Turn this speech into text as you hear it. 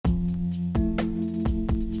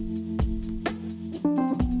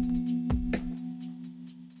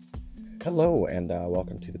Hello, and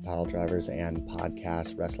welcome to the Piledrivers and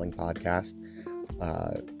podcast, wrestling podcast.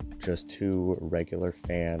 Just two regular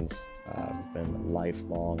fans who've been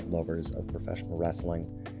lifelong lovers of professional wrestling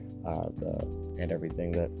and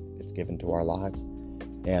everything that it's given to our lives.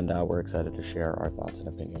 And we're excited to share our thoughts and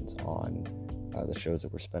opinions on the shows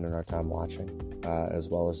that we're spending our time watching, as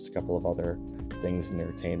well as a couple of other things in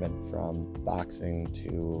entertainment, from boxing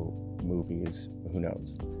to movies, who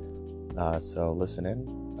knows. So listen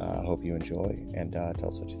in. Hope you enjoy, and tell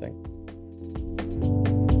us what you think.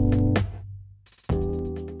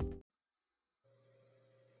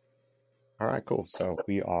 All right, cool. So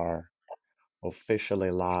we are officially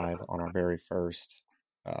live on our very first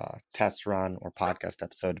test run or podcast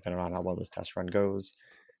episode, depending on how well this test run goes.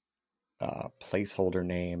 Placeholder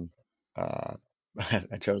name. I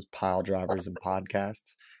chose Piledrivers and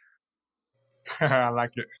podcasts. I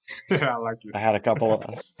like it. I like it. I had a couple of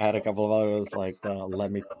others like I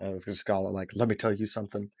was just call it like let me tell you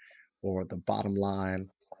something, or the bottom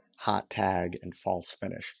line, hot tag, and false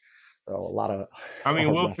finish. So a lot of I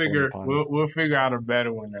mean, we'll wrestling puns. we'll figure out a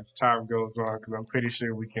better one as time goes on, because I'm pretty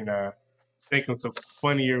sure we can think of some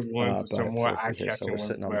funnier ones or some more eye-catching so we're ones.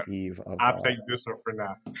 sitting on But the eve of I'll take this one for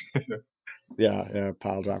now.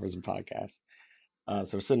 Piledrivers and podcasts.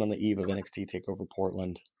 So we're sitting on the eve of NXT Takeover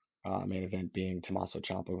Portland. Main event being Tommaso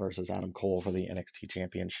Ciampa versus Adam Cole for the NXT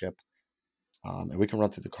Championship. And we can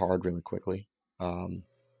run through the card really quickly.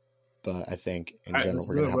 But I think in general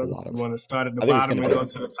we're going to have a lot of... You want to start at the bottom and go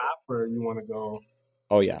to the top, or you want to go...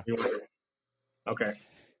 Oh, yeah. Okay.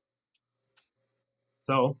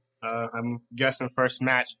 So, I'm guessing first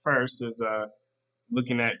match first is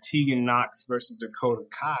looking at Tegan Knox versus Dakota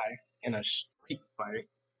Kai in a street fight.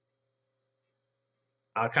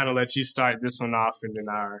 I'll kind of let you start this one off, and then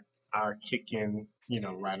our kick in,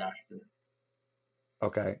 right after.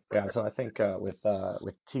 Okay, yeah. So I think with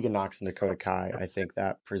Tegan Knox and Dakota Kai, I think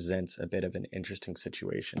that presents a bit of an interesting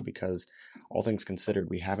situation because, all things considered,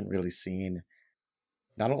 we haven't really seen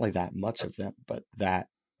not only that much of them, but that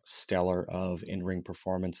stellar of in-ring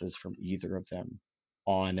performances from either of them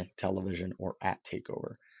on television or at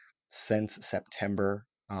Takeover since September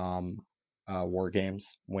War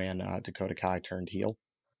Games, when Dakota Kai turned heel.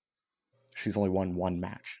 She's only won one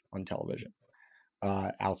match on television.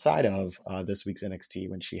 Outside of this week's NXT,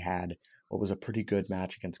 when she had what was a pretty good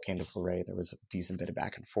match against Candice LeRae. There was a decent bit of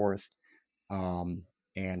back and forth, and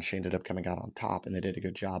she ended up coming out on top, and they did a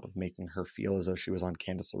good job of making her feel as though she was on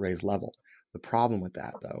Candice LeRae's level. The problem with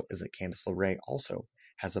that, though, is that Candice LeRae also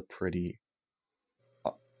has a pretty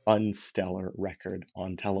unstellar record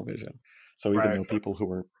on television. So even though people who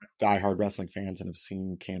are diehard wrestling fans and have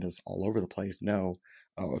seen Candice all over the place know,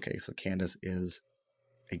 oh, okay, so Candice is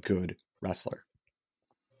a good wrestler.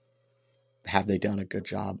 Have they done a good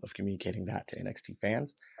job of communicating that to NXT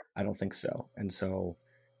fans? I don't think so. And so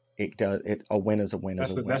a win is a win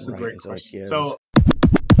is a win. That's a right? great and so question. it gives...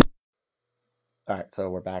 All right, so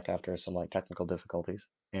we're back after some technical difficulties.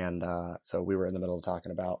 And so we were in the middle of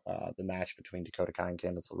talking about the match between Dakota Kai and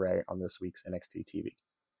Candice LeRae on this week's NXT TV.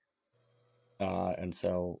 And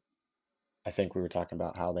so I think we were talking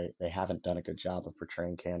about how they haven't done a good job of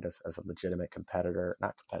portraying Candice as a legitimate competitor,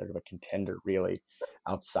 not competitor, but contender, really,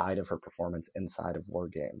 outside of her performance inside of War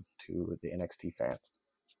Games to the NXT fans.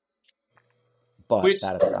 But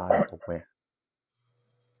that aside,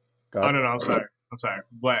 Go ahead. Oh, no, I'm sorry.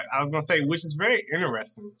 But I was going to say, which is very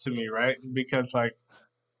interesting to me, right? Because,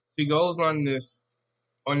 she goes on this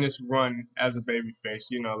run as a babyface,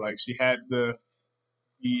 she had the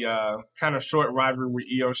kind of short rivalry with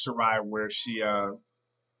Io Shirai, where she,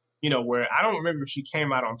 where I don't remember if she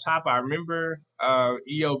came out on top. I remember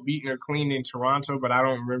Io beating her clean in Toronto, but I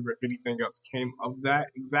don't remember if anything else came of that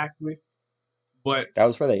exactly. But that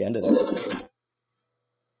was where they ended it.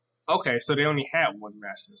 Okay, so they only had one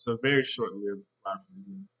match, so very short-lived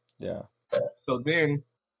rivalry. Yeah. So then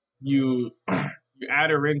you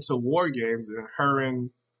add her into War Games, and her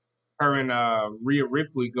and Rhea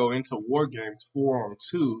Ripley go into War Games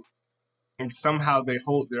 4-on-2, and somehow they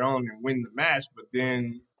hold their own and win the match. But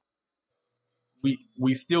then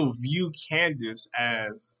we still view Candice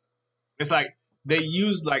as, it's like they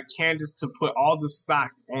use Candice to put all the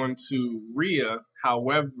stock onto Rhea.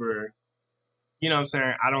 However, you know what I'm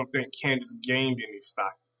saying, I don't think Candice gained any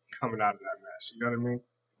stock coming out of that match. You know what I mean?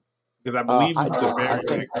 Because I believe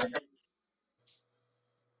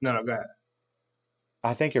No, go ahead.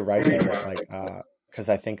 I think you're right there, because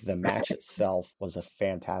I think the match itself was a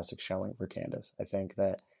fantastic showing for Candice. I think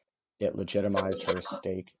that it legitimized her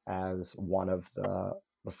stake as one of the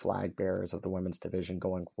flag bearers of the women's division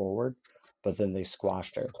going forward, but then they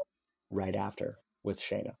squashed her right after with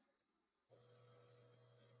Shayna.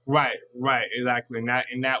 right, exactly.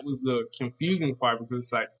 And that was the confusing part because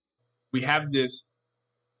it's like we have this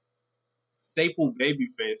staple baby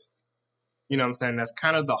face, you know what I'm saying? That's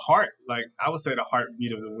kind of the heart, like I would say the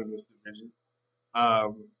heartbeat of the women's division.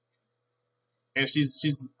 Um, and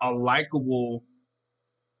she's a likable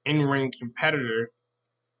in ring competitor,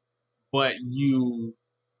 but you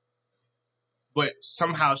but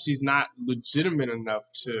somehow she's not legitimate enough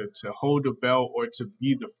to hold a belt or to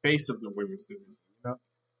be the face of the women's division, you know?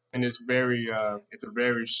 And it's a very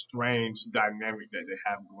strange dynamic that they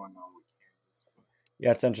have going on with Candice.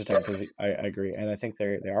 Yeah, it's interesting because I agree, and I think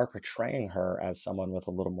they are portraying her as someone with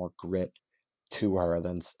a little more grit to her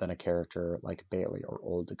than a character like Bailey or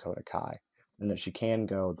old Dakota Kai, and that she can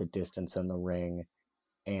go the distance in the ring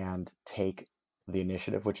and take the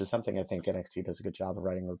initiative, which is something I think NXT does a good job of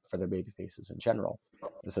writing for their baby faces in general,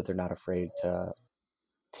 is that they're not afraid to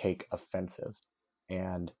take offensive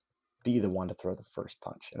and be the one to throw the first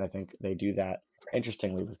punch. And I think they do that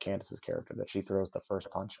interestingly with Candice's character, that she throws the first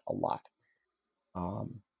punch a lot.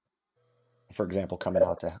 Um, for example, coming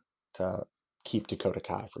out to keep Dakota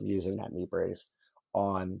Kai from using that knee brace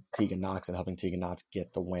on Tegan Knox and helping Tegan Knox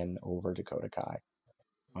get the win over Dakota Kai.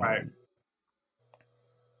 Right, Um,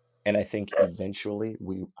 and I think eventually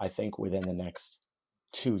I think within the next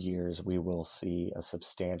 2 years, we will see a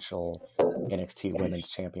substantial NXT Women's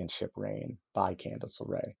Championship reign by Candice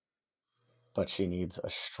LeRae. But she needs a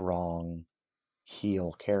strong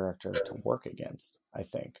heel character to work against, I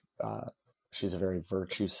think. She's a very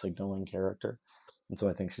virtue signaling character. And so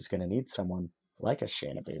I think she's going to need someone like a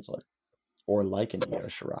Shayna Baszler or like an Io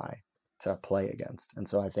Shirai to play against. And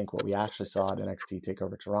so I think what we actually saw at NXT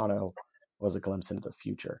Takeover Toronto was a glimpse into the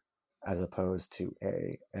future, as opposed to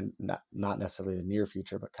and not necessarily the near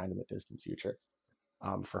future, but kind of the distant future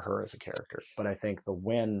for her as a character. But I think the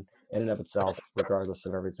win in and of itself, regardless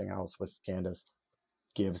of everything else with Candice,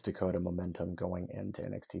 gives Dakota momentum going into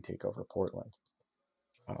NXT Takeover Portland.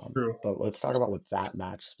 true. But let's talk about what that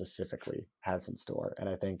match specifically has in store. And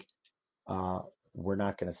I think uh, we're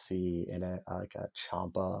not going to see in like a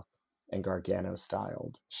Champa and Gargano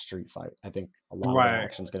styled street fight. I think a lot of the Right.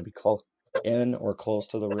 action is going to be close in or close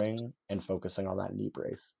to the ring and focusing on that knee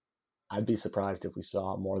brace. I'd be surprised if we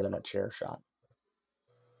saw more than a chair shot.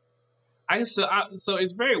 So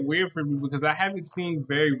it's very weird for me because I haven't seen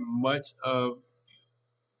very much of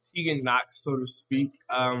Tegan Knox, so to speak.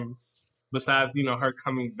 Besides, her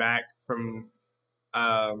coming back from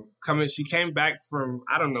she came back from,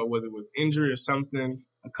 I don't know whether it was injury or something,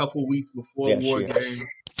 a couple weeks before Yeah, War she.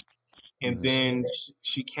 Games, and Mhm. then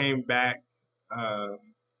she came back. Uh,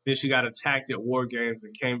 then she got attacked at War Games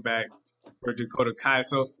and came back for Dakota Kai.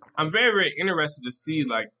 So I'm very, very interested to see,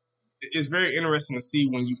 like, it's very interesting to see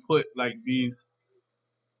when you put like these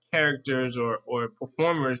characters or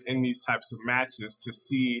performers in these types of matches to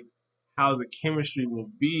see how the chemistry will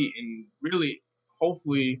be. And really,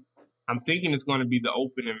 hopefully, I'm thinking it's going to be the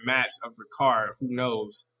opening match of the card. Who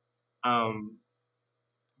knows? Um,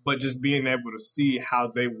 but just being able to see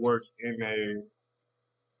how they work in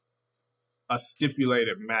a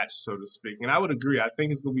stipulated match, so to speak. And I would agree. I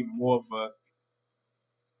think it's going to be more of a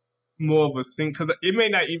thing because it may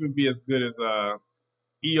not even be as good as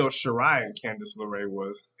Io Shirai and Candice LeRae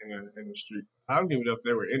was in the street. I don't even know if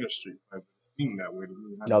they were in the street, but it seemed that way to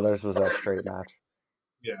me. No, theirs was a straight match.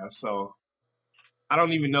 Yeah, so I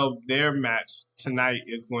don't even know if their match tonight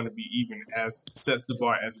is going to be even as sets the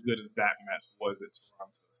bar as good as that match was at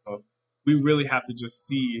Toronto. So we really have to just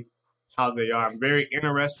see how they are. I'm very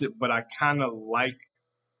interested, but I kind of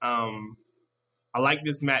um I like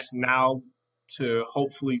this match now to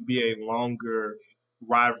hopefully be a longer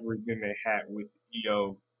rivalry than they had with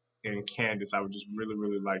Io and Candice. I would just really,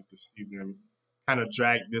 really like to see them kind of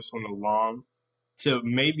drag this one along to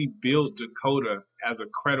maybe build Dakota as a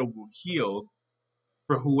credible heel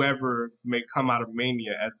for whoever may come out of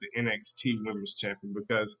Mania as the NXT Women's Champion,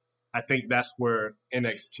 because I think that's where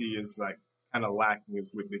NXT is like kind of lacking,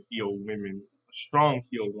 is with the heel women, a strong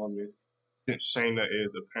heel woman, since Shayna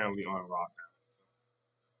is apparently on Raw.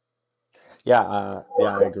 Yeah,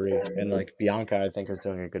 I agree. And like Bianca, I think is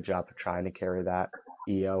doing a good job of trying to carry that.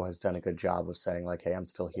 EO has done a good job of saying like, "Hey, I'm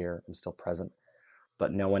still here, I'm still present."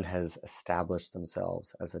 But no one has established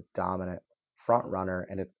themselves as a dominant front runner,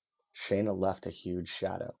 and Shayna left a huge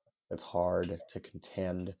shadow. It's hard to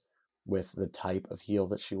contend with the type of heel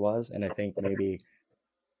that she was, and I think maybe,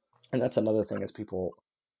 and that's another thing is people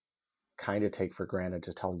kind of take for granted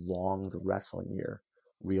just how long the wrestling year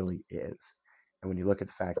really is. And when you look at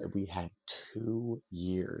the fact that we had 2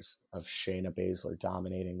 years of Shayna Baszler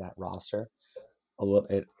dominating that roster,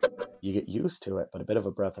 you get used to it, but a bit of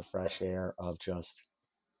a breath of fresh air of just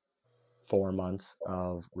 4 months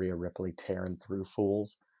of Rhea Ripley tearing through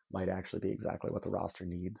fools might actually be exactly what the roster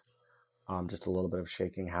needs. Just a little bit of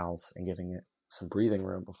shaking house and giving it some breathing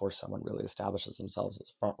room before someone really establishes themselves as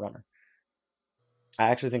a front runner.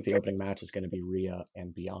 I actually think the opening match is going to be Rhea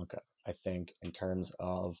and Bianca. I think in terms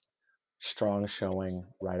of strong showing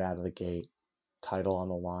right out of the gate, title on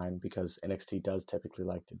the line, because NXT does typically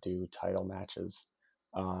like to do title matches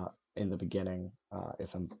uh, in the beginning,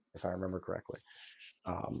 if I remember correctly.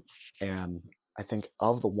 Um, and I think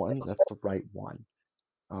of the ones, that's the right one,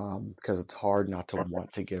 because it's hard not to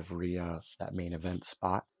want to give Rhea that main event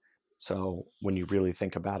spot. So when you really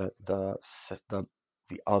think about it, the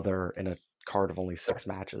other in a card of only 6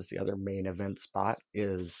 matches, the other main event spot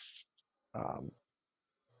um,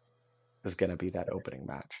 is going to be that opening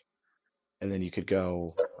match, and then you could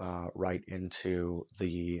go right into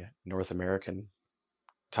the North American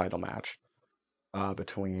title match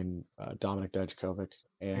between Dominic Dijakovic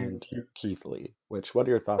And and Keith. Keith Lee. Which, what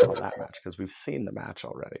are your thoughts on that match? Because we've seen the match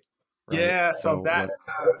already, right? Yeah, so So that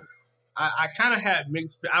what? I kind of had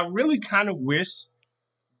mixed. I really kind of wish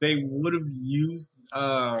they would have used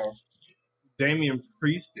Damian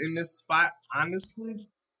Priest in this spot, honestly,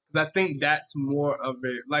 because I think that's more of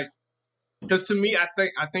a like. Because to me, I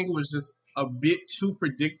think it was just a bit too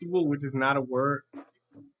predictable, which is not a word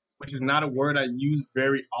I use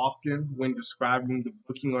very often when describing the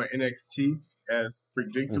booking on NXT as Mhm.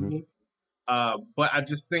 predictable. But I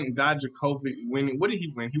just think Dijakovic winning. What did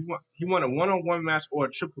he win? He won a one-on-one match or a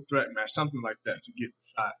triple threat match, something like that, to get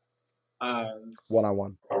the shot One on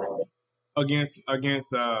one. against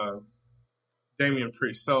Damian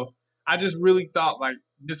Priest. So I just really thought like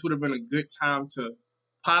this would have been a good time to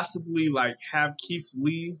possibly like have Keith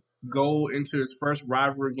Lee go into his first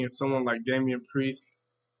rivalry against someone like Damian Priest,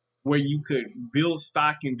 where you could build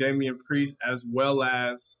stock in Damian Priest as well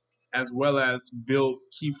as build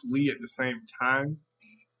Keith Lee at the same time.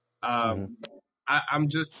 Hmm. Um, I'm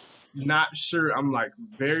just not sure. I'm like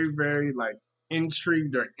very, very like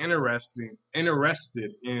intrigued or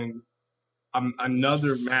interested in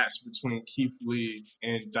another match between Keith Lee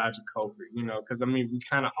and Dijakovic. Because I mean, we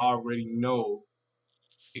kind of already know.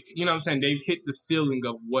 What I'm saying? They've hit the ceiling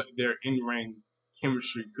of what their in-ring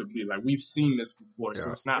chemistry could be. Like we've seen this before, so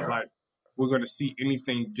Yeah. it's not like we're going to see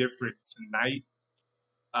anything different tonight.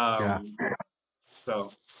 Yeah. Um,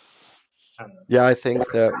 so I don't know. Yeah, I think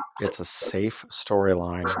that it's a safe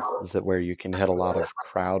storyline that where you can hit a lot of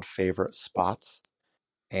crowd favorite spots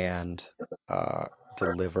and uh,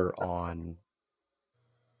 deliver on,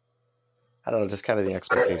 I don't know, just kind of the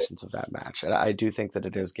expectations of that match. And I do think that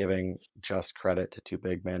it is giving just credit to two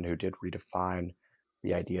big men who did redefine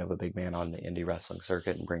the idea of a big man on the indie wrestling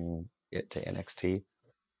circuit and bring it to NXT.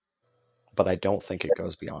 But I don't think it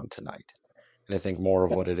goes beyond tonight. And I think more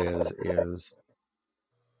of what it is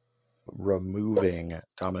removing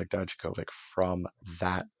Dominic Dijakovic from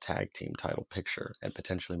that tag team title picture and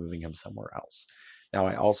potentially moving him somewhere else. Now,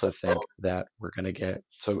 I also think that we're going to get,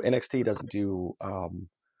 so NXT doesn't do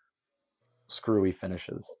screwy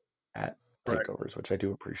finishes at Right, takeovers, which I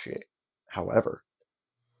do appreciate. However,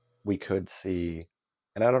 we could see,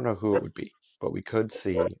 and I don't know who it would be, but we could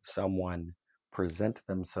see someone present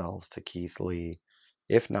themselves to Keith Lee,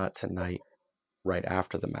 if not tonight, right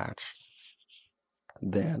after the match,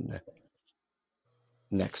 then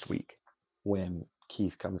next week when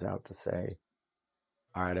Keith comes out to say,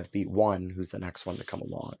 all right, I've beat one, who's the next one to come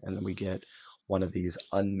along? And then we get one of these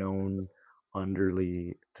unknown,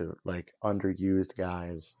 underused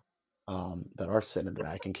guys that are sitting in the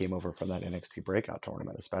back and came over from that NXT breakout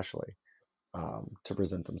tournament, especially to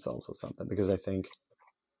present themselves with something. Because I think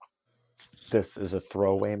this is a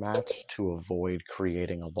throwaway match to avoid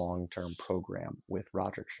creating a long-term program with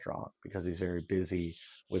Roderick Strong because he's very busy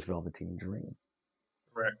with Velveteen Dream.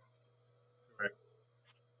 right, right.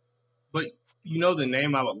 But the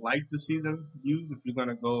name I would like to see them use if you're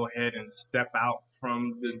gonna go ahead and step out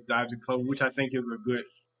from the Dijakovic, which I think is a good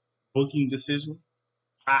booking decision.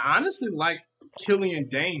 I honestly like Killian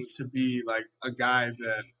Dane to be like a guy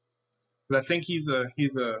that, 'cause I think he's a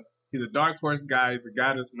dark horse guy. He's a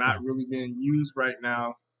guy that's not really being used right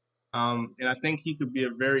now. And I think he could be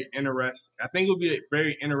a very interesting. I think it would be a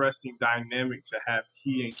very interesting dynamic to have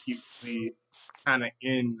he and Keith Lee kind of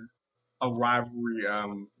in a rivalry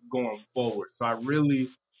going forward. So I really,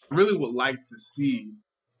 really would like to see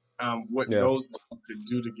what Yeah, those two could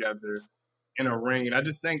do together in a ring. And I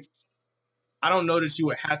just think I don't know that you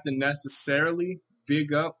would have to necessarily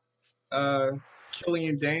big up uh,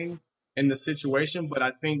 Killian Dane in the situation, but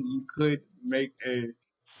I think you could make a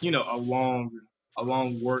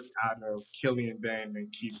long work out of Killian Dane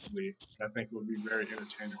and Keith Lee. I think it would be very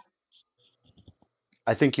entertaining.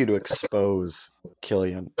 I think you'd expose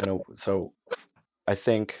Killian, so I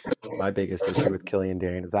think my biggest issue with Killian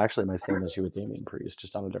Dane is actually my same issue with Damian Priest,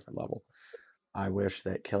 just on a different level. I wish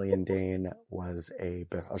that Killian Dane was a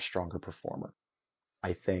stronger performer.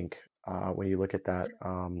 I think when you look at that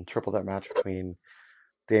triple threat match between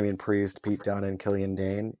Damian Priest, Pete Dunne, and Killian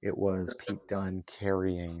Dane, it was Pete Dunne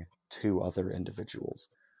carrying two other individuals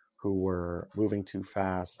who were moving too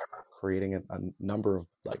fast, creating a number of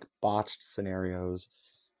like botched scenarios.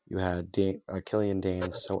 You had Killian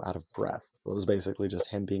Dane so out of breath. It was basically just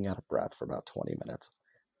him being out of breath for about 20 minutes.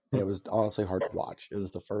 And it was honestly hard to watch. It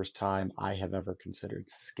was the first time I have ever considered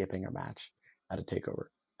skipping a match at a takeover,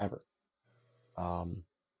 ever. Um,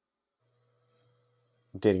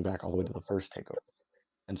 Dating back all the way to the first takeover.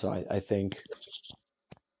 And so I think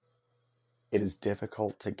it is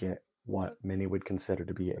difficult to get what many would consider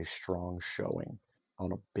to be a strong showing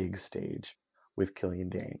on a big stage with Killian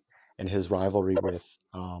Dane. And his rivalry with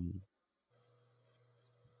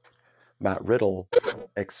Matt Riddle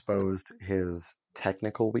exposed his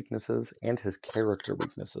technical weaknesses and his character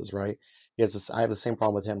weaknesses, right? I have the same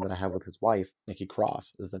problem with him that I have with his wife, Nikki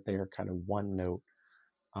Cross, is that they are kind of one note,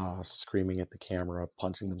 screaming at the camera,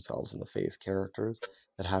 punching themselves in the face characters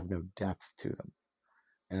that have no depth to them.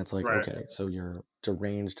 And it's like, Right. okay, so you're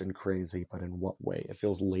deranged and crazy, but in what way? It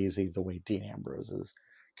feels lazy the way Dean Ambrose's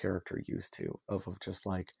character used to, of just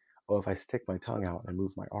like, oh, if I stick my tongue out and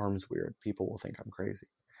move my arms weird, people will think I'm crazy,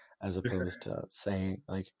 as opposed to saying,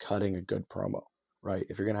 like, cutting a good promo, right?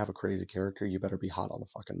 If you're gonna have a crazy character, you better be hot on the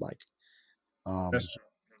fucking mic, That's um,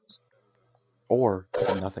 true. or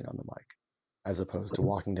say nothing on the mic, as opposed to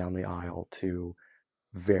walking down the aisle to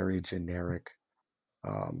very generic,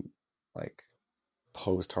 um, like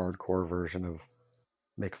post-hardcore version of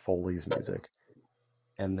Mick Foley's music,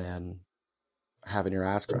 and then having your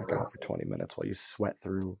ass crack out for 20 minutes while you sweat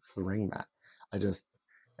through the ring mat. I just,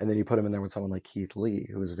 and then you put him in there with someone like Keith Lee,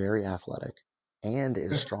 who is very athletic and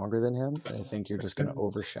is stronger than him. And I think you're just going to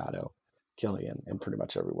overshadow Killian in pretty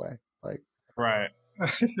much every way. Like, Right.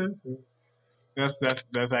 That's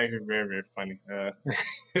actually very very funny.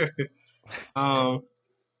 Um,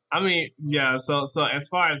 I mean, yeah. So as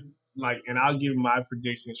far as like, and I'll give my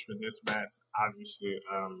predictions for this match, obviously,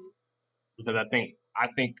 because I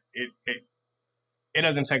think it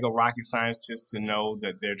doesn't take a rocket scientist to know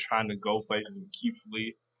that they're trying to go places with Keith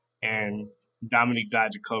Lee, and Dominic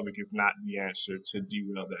Dijakovic is not the answer to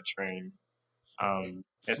derail that train.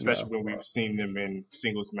 Especially no, when we've seen them in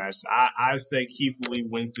singles matches. I say Keith Lee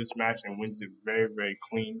wins this match and wins it very, very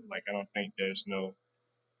clean. Like I don't think there's no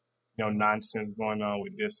nonsense going on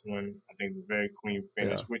with this one. I think it's a very clean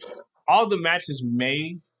finish, yeah, which all the matches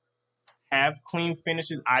may have clean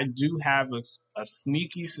finishes. I do have a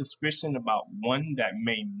sneaky suspicion about one that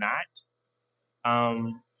may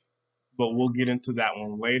not. But we'll get into that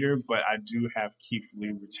one later. But I do have Keith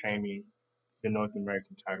Lee retaining the North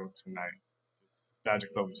American title tonight.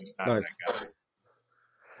 Dijakovic is just not nice. that guy.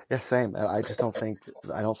 Yeah, same. I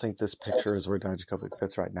don't think this picture is where Dijakovic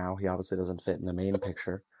fits right now. He obviously doesn't fit in the main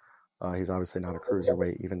picture. He's obviously not a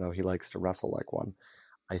cruiserweight, even though he likes to wrestle like one.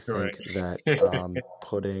 I think Correct. that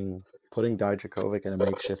putting Dijakovic in a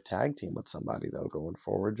makeshift tag team with somebody though going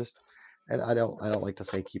forward, just, and I don't like to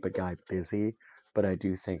say keep a guy busy, but I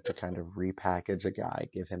do think to kind of repackage a guy,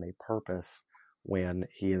 give him a purpose when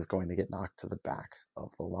he is going to get knocked to the back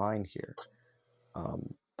of the line here.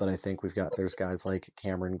 But I think there's guys like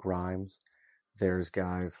Cameron Grimes, there's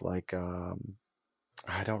guys like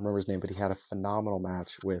I don't remember his name, but he had a phenomenal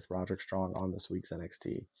match with Roderick Strong on this week's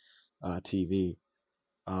NXT TV.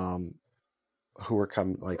 Um, who were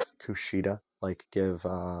come like Kushida, like give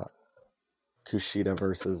Kushida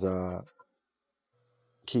versus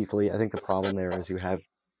Keith Lee. I think the problem there is you have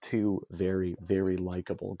two very, very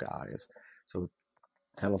likable guys. So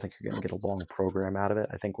I don't think you're going to get a long program out of it.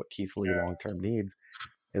 I think what Keith Lee long term needs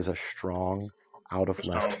is a strong, out of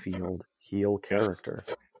left Strong. field heel Yeah. character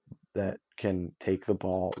that can take the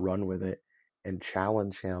ball, run with it, and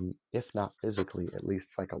challenge him, if not physically, at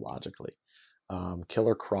least psychologically.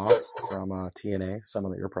 Killer Cross from TNA,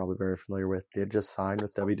 someone that you're probably very familiar with, did just sign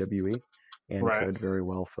with WWE and Right. could very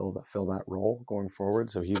well fill that role going forward.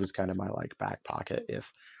 So he was kind of my like back pocket if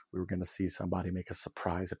we were going to see somebody make a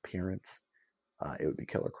surprise appearance. It would be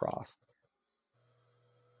Killer Cross.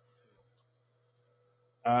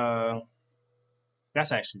 Uh,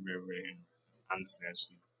 that's actually very, very interesting. Honestly,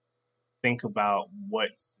 actually, think about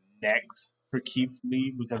what's next for Keith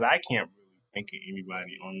Lee because I can't really think of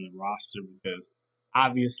anybody on the roster because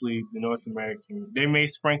obviously the North American they may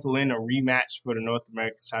sprinkle in a rematch for the North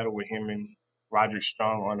American title with him and Roderick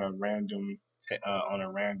Strong on a random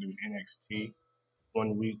NXT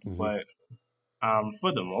one week, Hmm. but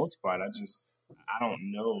For the most part, I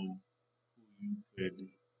don't know who you could,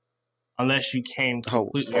 unless you came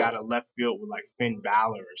Oh, completely out of left field with like Finn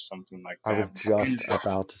Balor or something like I that. was just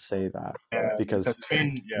about to say that because Because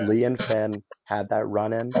Finn, yeah, Lee and Finn had that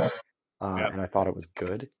run in, yeah, and I thought it was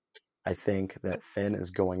good. I think that Finn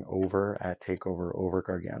is going over at Takeover over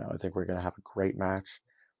Gargano. I think we're going to have a great match.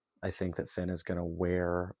 I think that Finn is going to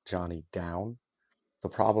wear Johnny down. The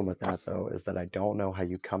problem with that, though, is that I don't know how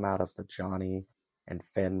you come out of the Johnny and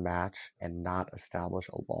Finn match and not establish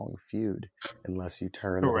a long feud unless you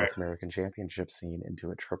turn the North correct, American Championship scene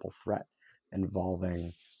into a triple threat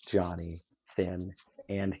involving Johnny, Finn,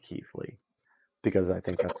 and Keith Lee. Because I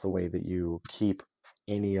think that's the way that you keep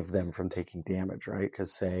any of them from taking damage, right?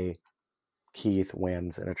 Because say Keith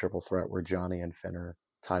wins in a triple threat where Johnny and Finn are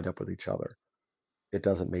tied up with each other, it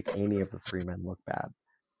doesn't make any of the three men look bad.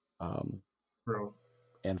 Um, true.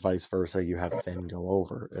 and vice versa, you have Finn go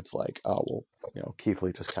over. It's like, oh well, Keith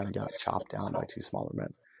Lee just kind of got chopped down by two smaller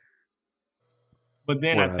men. But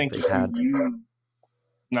then I Whereas think they've if you had, use,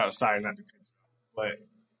 no, sorry, not to cut you off,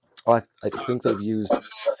 oh, I think they've used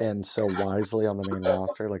Finn so wisely on the main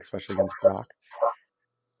roster, like especially against Brock,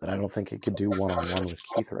 that I don't think it could do one on one with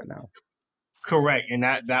Keith right now. correct, and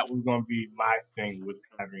that was going to be my thing with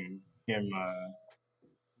having him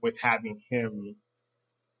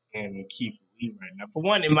and Keith Lee right now. For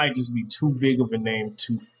one, it might just be too big of a name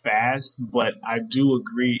too fast, but I do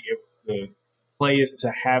agree if the play is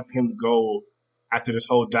to have him go after this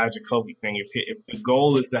whole Dijakovic thing. If the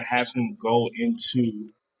goal is to have him go into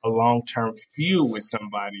a long term feud with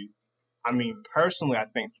somebody, I mean, personally, I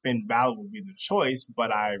think Finn Balor would be the choice,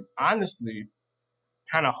 but I honestly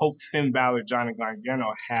kind of hope Finn Balor, Johnny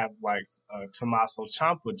Gargano have like Tommaso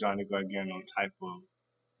Ciampa, Johnny Gargano type of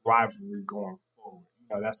rivalry going forward.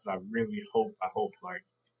 That's what I really hope. I hope like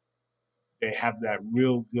they have that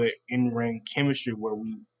real good in ring chemistry where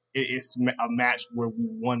it's a match where we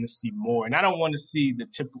want to see more. And I don't want to see the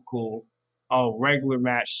typical regular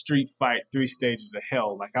match, street fight, three stages of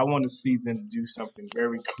hell. Like I want to see them do something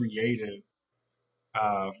very creative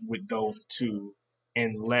with those two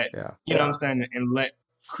and let Yeah. you know what I'm saying and let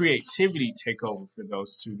creativity take over for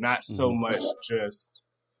those two, Hmm.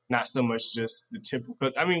 not so much just the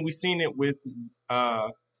typical. I mean, we've seen it with uh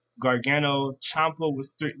Gargano, Ciampa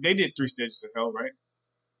was they did three stages of hell, right?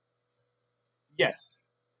 Yes,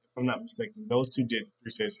 if I'm not mistaken. Those two did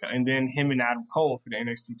three stages of hell. And then him and Adam Cole for the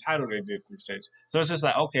NXT title they did three stages. So it's just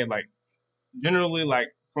like okay, like generally like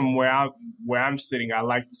from where I'm sitting, I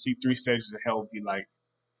like to see three stages of hell be like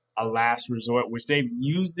a last resort, which they've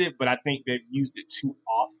used it, but I think they've used it too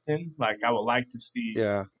often. Like I would like to see,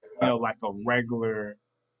 Yeah. like a regular,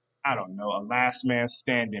 I don't know, a last man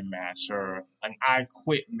standing match or an I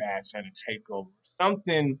quit match at a takeover,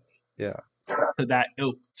 something Yeah. to that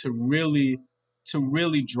ilk to really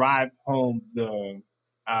drive home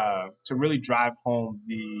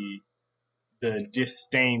the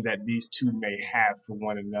disdain that these two may have for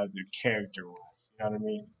one another character wise. You know what I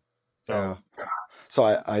mean? Yeah. So, So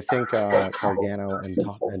I think Gargano and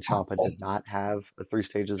Ciampa did not have the three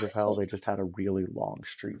stages of hell. They just had a really long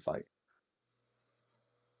street fight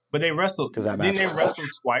but they wrestled. because that Didn't match, they wrestle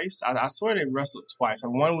twice? I swear they wrestled twice.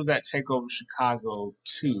 And one was at Takeover Chicago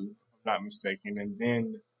 2, if I'm not mistaken. And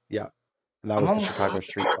then yeah, and that I'm was the almost Chicago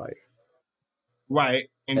street fight. right.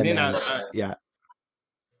 And And then then yeah,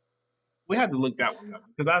 we had to look that one up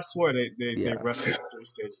because I swear they yeah, wrestled three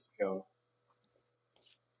stages of hell.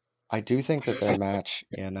 I do think that their match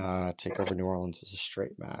in Takeover New Orleans was a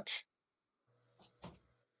straight match.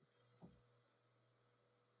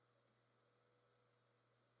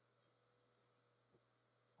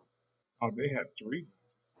 Oh, they had three.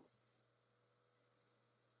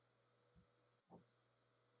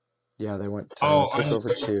 Yeah, they went Oh,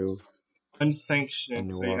 Takeover 2 in unsanctioned.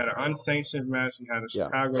 New So you had an Orleans. unsanctioned match. You had a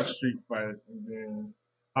Yeah, Chicago street fight, and then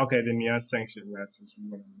then the unsanctioned match is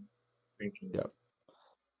what I'm thinking. yeah,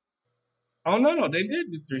 Oh no, they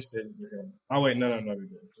did the three stages of hell. Oh wait, no, they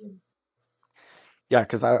didn't. yeah.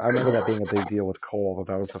 Because I remember that being a big deal with Cole.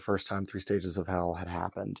 That was the first time Three Stages of Hell had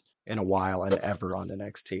happened in a while and ever on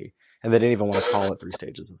NXT. And they didn't even want to call it Three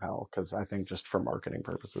Stages of Hell because I think just for marketing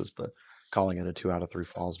purposes, but calling it a 2 out of 3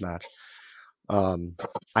 falls match. Um,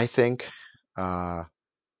 I think uh,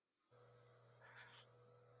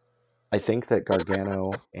 I think that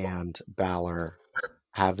Gargano and Balor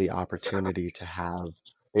have the opportunity to have.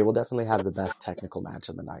 They will definitely have the best technical match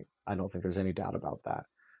of the night. I don't think there's any doubt about that.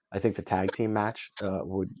 I think the tag team match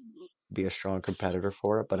would be a strong competitor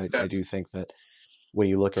for it, but I do Yes. think that when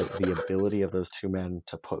you look at the ability of those two men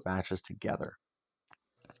to put matches together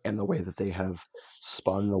and the way that they have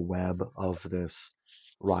spun the web of this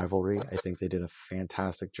rivalry. I think they did a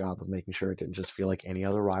fantastic job of making sure it didn't just feel like any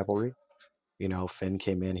other rivalry. You know, Finn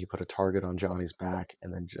came in, he put a target on Johnny's back,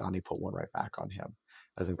 and then Johnny put one right back on him.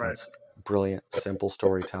 I think Right, that's brilliant, simple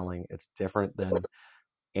storytelling. It's different than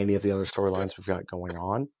any of the other storylines we've got going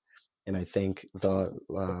on. And I think the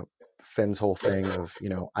Finn's whole thing of, you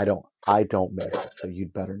know, I don't miss, so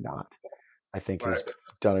you'd better not. I think right, has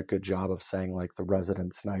done a good job of saying like the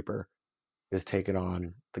resident sniper is taking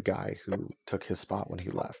on the guy who took his spot when he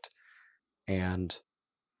left. And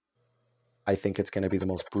I think it's going to be the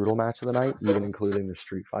most brutal match of the night, even including the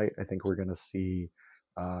street fight. I think we're going to see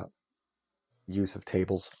uh, use of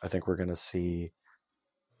tables. I think we're going to see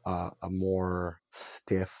a more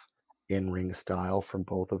stiff in-ring style from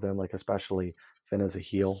both of them. Like especially Finn as a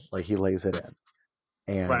heel, like he lays it in,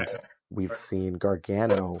 right. and we've seen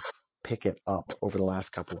Gargano pick it up over the last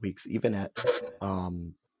couple of weeks, even at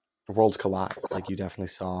um, Worlds Collide. Like you definitely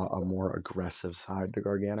saw a more aggressive side to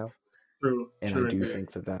Gargano, True, and I true do indeed.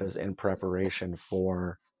 think that that is in preparation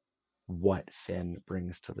for what Finn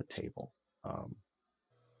brings to the table. Um,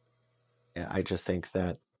 and I just think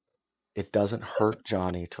that it doesn't hurt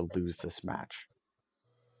Johnny to lose this match.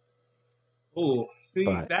 Oh, see,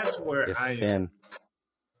 But that's where if I am. Finn,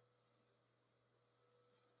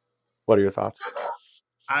 what are your thoughts?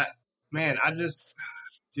 I man, I just,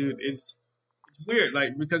 dude, it's weird,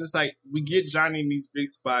 like because it's like we get Johnny in these big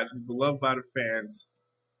spots, he's beloved by the fans,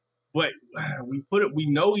 but we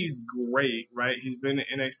know he's great, right? He's been an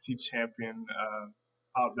NXT champion,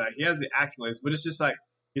 all that. He has the accolades, but it's just like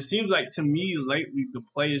it seems like to me lately the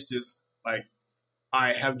play is just like, all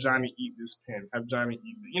right, have Johnny eat this pin, have Johnny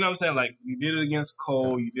eat it. You know what I'm saying? Like you did it against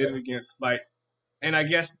Yeah. Cole, you did it against like, and I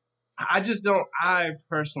guess I just don't. I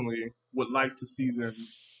personally would like to see them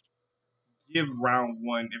give round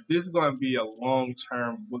one. If this is going to be a long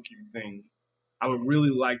term booking thing, I would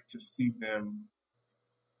really like to see them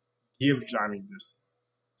give Johnny this.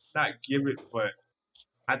 Not give it, but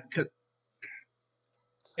I could.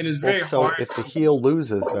 It is Well, very so hard if the to. heel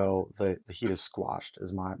loses, though, the heat is squashed.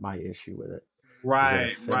 Is my issue with it. Is that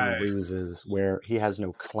if Right, Finn right. loses, where he has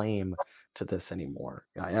no claim to this anymore.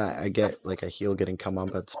 I get like a heel getting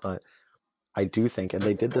comeuppance, but I do think, and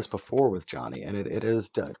they did this before with Johnny, and it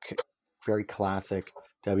is very classic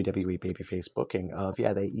WWE babyface booking of,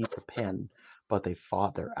 yeah, they eat the pin, but they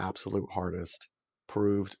fought their absolute hardest,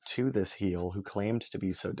 proved to this heel who claimed to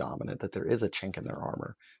be so dominant that there is a chink in their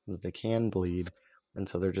armor, that they can bleed, and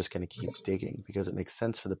so they're just going to keep digging because it makes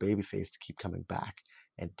sense for the babyface to keep coming back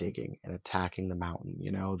and digging and attacking the mountain.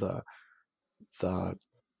 You know, the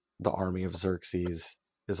the army of Xerxes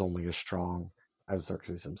is only as strong as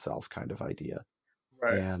Xerxes himself kind of idea.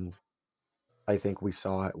 Right. And I think we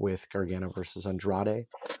saw it with Gargano versus Andrade.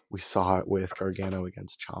 We saw it with Gargano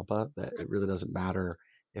against Ciampa that it really doesn't matter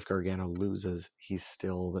if Gargano loses, he's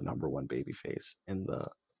still the number one babyface in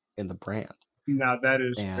the brand. Now that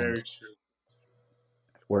is And very true.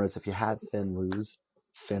 whereas if you had Finn lose,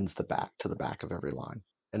 Finn's the back to the back of every line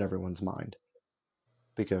in everyone's mind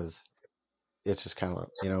because it's just kind of,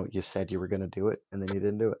 you know, you said you were going to do it and then you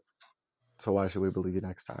didn't do it. So why should we believe you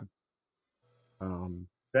next time? Um,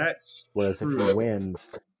 That's Whereas if he true. wins,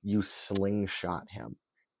 you slingshot him,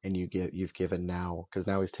 and you've given now because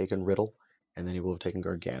now he's taken Riddle, and then he will have taken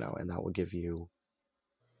Gargano, and that will give you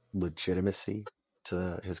legitimacy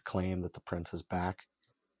to his claim that the Prince is back,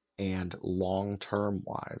 and long term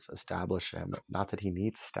wise, establish him. Not that he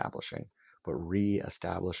needs establishing, but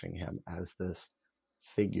re-establishing him as this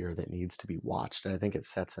figure that needs to be watched. And I think it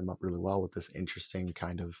sets him up really well with this interesting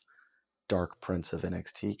kind of dark Prince of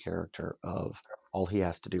NXT character of all he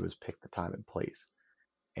has to do is pick the time and place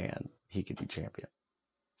and he could be champion.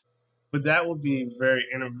 But that would be very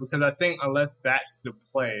interesting because I think unless that's the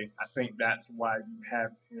play, I think that's why you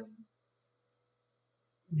have him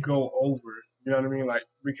go over. You know what I mean? Like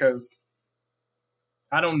because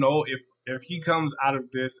I don't know if he comes out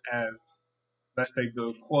of this as let's say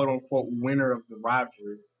the quote unquote winner of the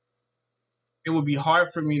rivalry, it would be hard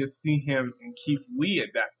for me to see him and Keith Lee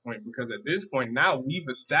at that point because at this point now we've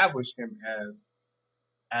established him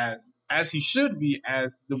as he should be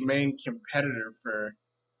as the main competitor for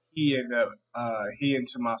he and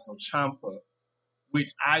Tommaso Ciampa,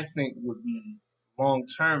 which I think would be long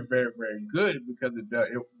term very very good because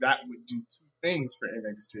that would do two things for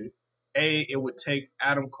NXT. It would take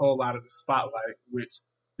Adam Cole out of the spotlight, which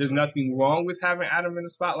there's nothing wrong with having Adam in the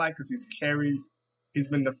spotlight because he's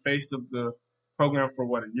been the face of the program for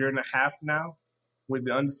what a year and a half now with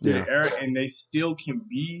the Undisputed Yeah, Era, and they still can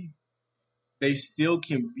be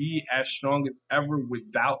as strong as ever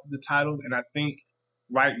without the titles. And I think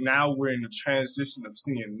right now we're in the transition of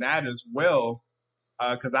seeing that as well.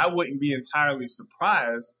 Because I wouldn't be entirely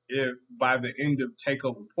surprised if by the end of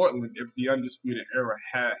Takeover Portland, if the Undisputed Era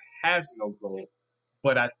has no goal.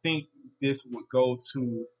 But I think this would go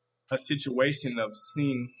to a situation of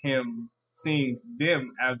seeing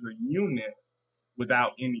them as a unit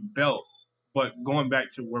without any belts. But going back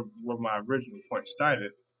to where my original point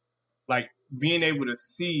started, like being able to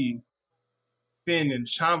see Finn and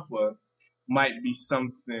Champa might be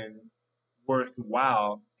something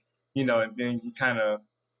worthwhile, and then you kind of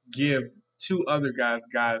give two other guys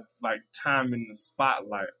like time in the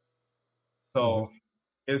spotlight. Hmm. So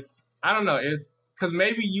I don't know, it's because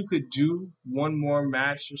maybe you could do one more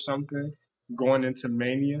match or something going into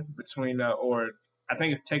Mania between, or I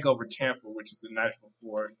think it's Takeover Tampa, which is the night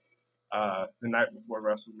before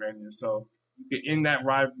WrestleMania. So you could end that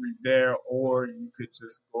rivalry there, or you could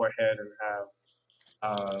just go ahead and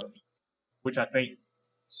have, which I think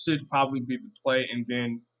should probably be the play, and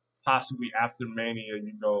then possibly after Mania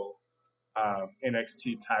you go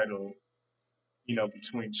NXT title,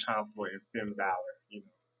 between Ciampa and Finn Balor,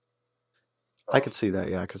 I So could see that,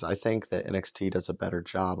 yeah, because I think that NXT does a better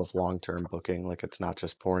job of long-term booking. Like it's not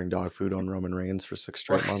just pouring dog food on Roman Reigns for 6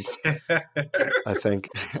 straight months. I think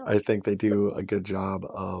I think they do a good job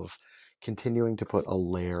of continuing to put a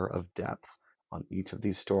layer of depth on each of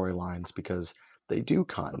these storylines because they do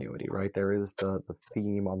continuity, right? There is the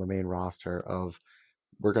theme on the main roster of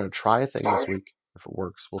we're gonna try a thing this week. If it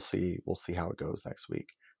works, we'll see how it goes next week.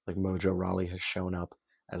 Like Mojo Rawley has shown up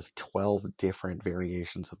as 12 different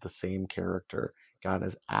variations of the same character, got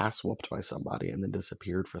his ass whooped by somebody, and then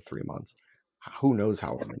disappeared for 3 months. Who knows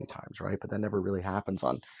however many times, right? But that never really happens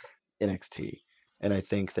on NXT. And I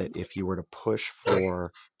think that if you were to push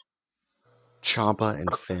for Ciampa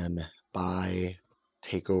and Finn by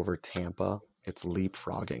Takeover Tampa, it's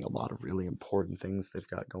leapfrogging a lot of really important things they've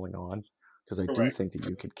got going on. Because I do correct. think that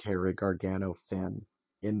you could carry Gargano Finn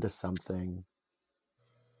into something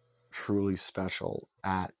truly special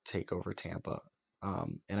at Takeover Tampa.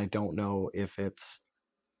 And I don't know if it's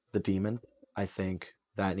the Demon. I think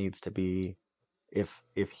that needs to be if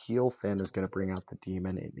heel Finn is going to bring out the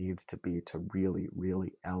Demon, it needs to be to really,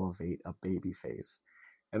 really elevate a baby face.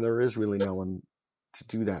 And there is really no one to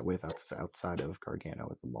do that with outside of Gargano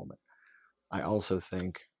at the moment. I also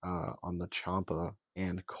think on the Champa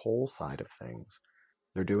and Cole side of things,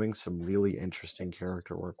 they're doing some really interesting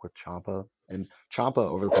character work with Champa. And Champa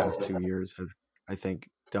over the past 2 years has, I think,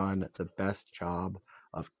 done the best job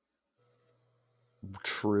of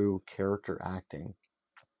true character acting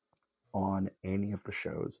on any of the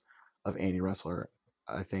shows of any wrestler,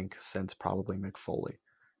 I think, since probably Mick Foley.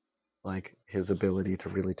 Like his ability to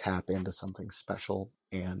really tap into something special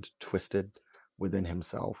and twisted within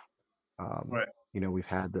himself. Um, Right. we've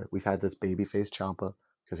had this babyface Champa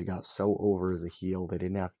because he got so over as a heel they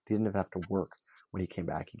didn't have to work when he came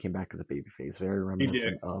back. He came back as a babyface, very He did.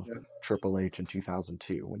 reminiscent of Yeah. Triple H in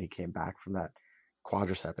 2002 when he came back from that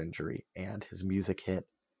quadricep injury and his music hit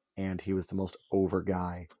and he was the most over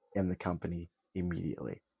guy in the company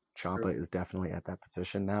immediately. Champa is definitely at that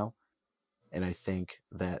position now and I think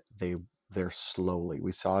that they're slowly.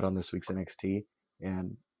 We saw it on this week's NXT,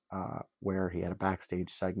 and where he had a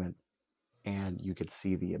backstage segment, and you could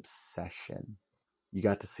see the obsession. You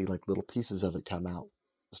got to see like little pieces of it come out,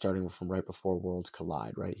 starting from right before Worlds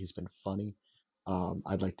Collide. Right, he's been funny.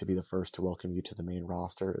 I'd like to be the first to welcome you to the main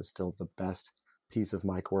roster is still the best piece of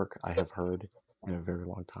mic work I have heard in a very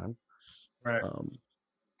long time. Right. Um,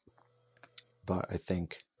 but I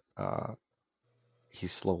think uh,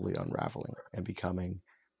 he's slowly unraveling and becoming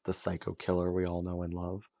the psycho killer we all know and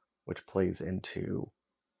love, which plays into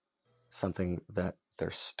something that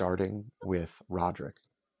they're starting with Roderick.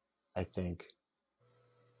 I think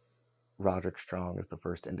Roderick Strong is the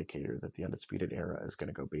first indicator that the Undisputed Era is going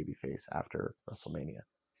to go babyface after WrestleMania.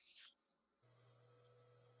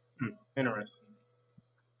 Interesting.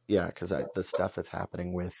 Yeah, because the stuff that's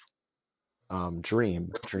happening with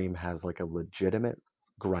Dream has like a legitimate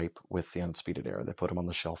gripe with the Undisputed Era. They put him on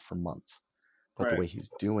the shelf for months, but the Right. way he's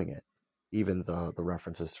doing it, even the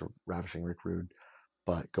references to Ravishing Rick Rude,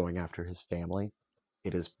 but going after his family,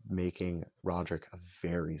 it is making Roderick a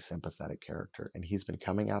very sympathetic character. And he's been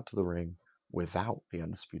coming out to the ring without the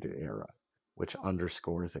Undisputed Era, which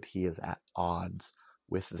underscores that he is at odds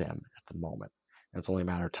with them at the moment. And it's only a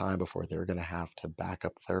matter of time before they're going to have to back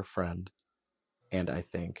up their friend. And I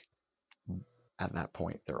think at that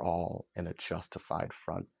point, they're all in a justified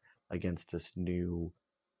front against this new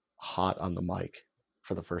hot on the mic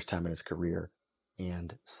for the first time in his career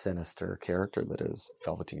and sinister character that is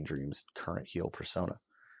Velveteen Dream's current heel persona.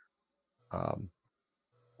 Um,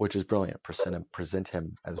 which is brilliant. Present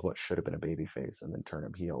him as what should have been a babyface, and then turn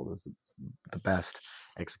him heel is the best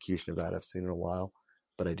execution of that I've seen in a while.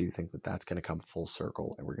 But I do think that that's going to come full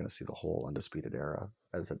circle, and we're going to see the whole Undisputed Era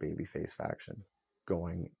as a babyface faction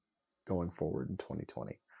going going forward in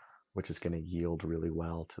 2020, which is going to yield really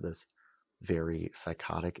well to this very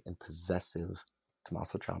psychotic and possessive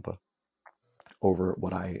Tommaso Ciampa over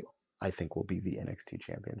what I think will be the NXT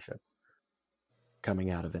Championship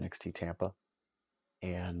coming out of NXT Tampa,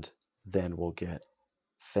 and then we'll get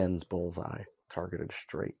Finn's bullseye targeted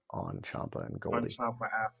straight on Ciampa and on Goldie. Ciampa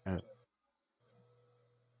after. And,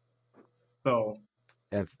 So,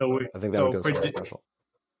 and so, we, I think that would so, go so special.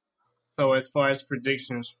 so as far as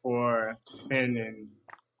predictions for Finn and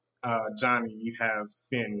Johnny, you have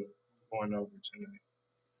Finn going over tonight.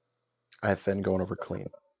 I have Finn going over clean.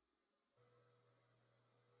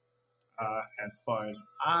 As far as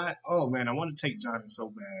oh man, I want to take Johnny so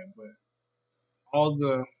bad, but all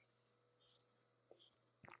the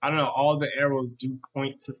I don't know, all the arrows do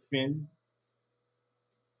point to Finn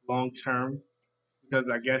long term because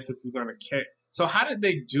I guess if we're gonna catch, so how did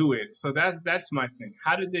they do it? So that's my thing.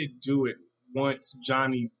 How did they do it once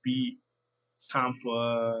Johnny beat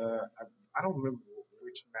Ciampa? I don't remember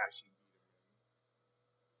which match he beat him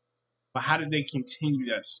in, but how did they continue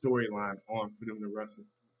that storyline on for them to wrestle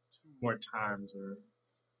two more times or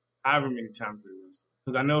however many times they wrestled?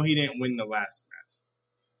 Because I know he didn't win the last match.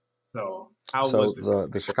 So how So was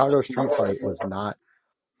it? the Chicago Street Fight was not.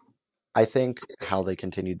 I think how they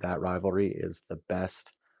continued that rivalry is the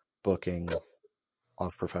best booking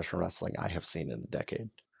of professional wrestling I have seen in a decade.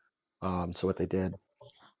 So what they did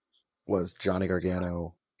was Johnny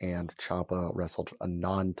Gargano and Ciampa wrestled a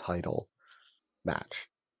non-title match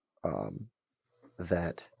um,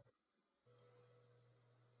 that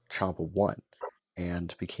Ciampa won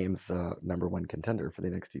and became the number one contender for the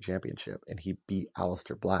NXT Championship, and he beat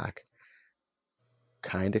Aleister Black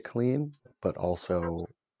kind of clean, but also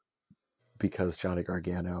because Johnny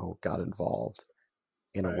Gargano got involved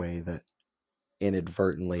in a Right. way that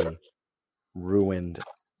inadvertently ruined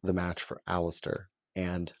the match for Aleister,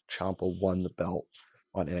 and Ciampa won the belt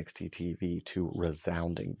on NXT TV to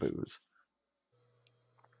resounding boos.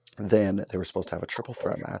 Then they were supposed to have a triple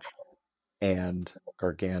threat match, and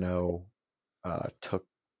Gargano took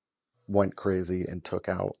went crazy and took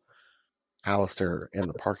out Aleister in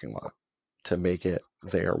the parking lot to make it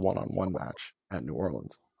their one-on-one match at New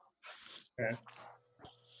Orleans. Okay.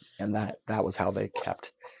 And that was how they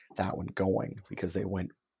kept that one going, because they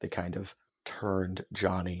kind of turned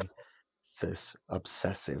Johnny this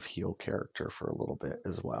obsessive heel character for a little bit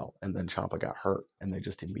as well. And then Ciampa got hurt, and they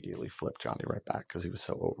just immediately flipped Johnny right back because he was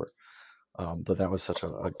so over. But that was such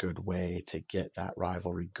a good way to get that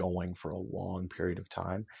rivalry going for a long period of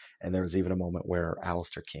time. And there was even a moment where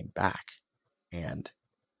Aleister came back and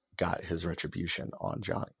got his retribution on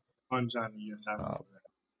Johnny. On Johnny, yes, I Uh, remember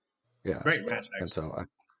that. yeah, Great match, and actually. so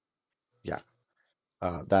yeah,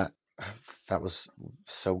 that that was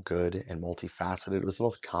so good and multifaceted. It was the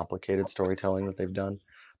most complicated storytelling that they've done,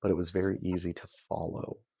 but it was very easy to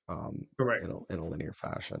follow Correct. in a linear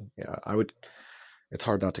fashion. Yeah, I would. It's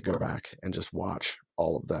hard not to go back and just watch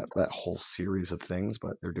all of that whole series of things,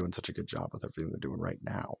 but they're doing such a good job with everything they're doing right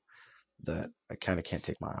now that I kind of can't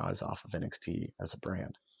take my eyes off of NXT as a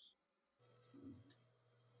brand.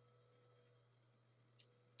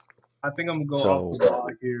 I think I'm gonna go off So the ball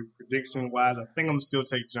here, prediction wise. I think I'm gonna still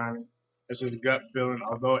take Johnny. It's just gut feeling.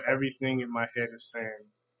 Although everything in my head is saying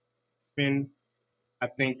Finn, I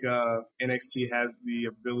think NXT has the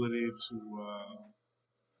ability to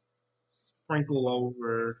sprinkle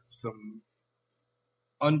over some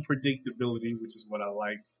unpredictability, which is what I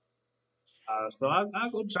like. So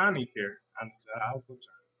I'll go Johnny here. I'll go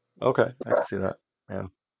Johnny. okay, I can see that. Yeah,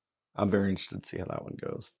 I'm very interested to see how that one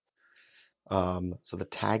goes. So the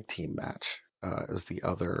tag team match is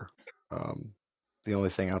um, the only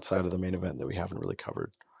thing outside of the main event that we haven't really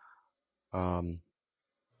covered. Um,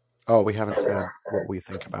 oh, we haven't said what we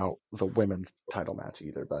think about the women's title match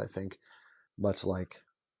either, but I think much like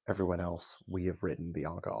everyone else, we have written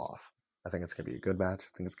Bianca off. I think it's going to be a good match.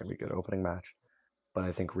 I think it's going to be a good opening match, but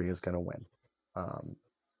I think Rhea's going to win. Um,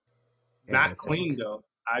 and I Not think clean though.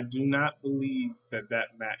 I do not believe that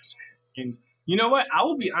match. And you know what? I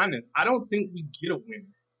will be honest. I don't think we get a win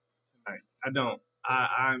tonight. I don't.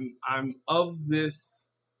 I'm of this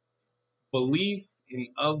belief and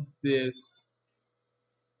of this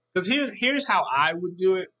because here's how I would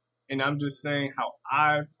do it, and I'm just saying how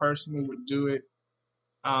I personally would do it.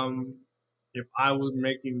 Um, if I was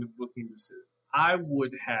making the booking decision, I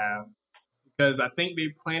would have because I think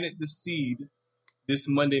they planted the seed this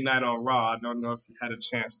Monday night on Raw. I don't know if you had a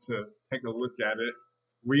chance to take a look at it.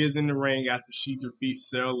 Rhea's in the ring after she defeats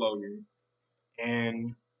Sarah Logan,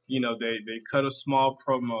 and they cut a small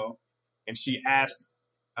promo, and she asks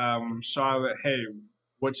Charlotte, "Hey,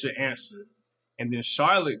 what's your answer?" And then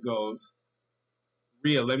Charlotte goes,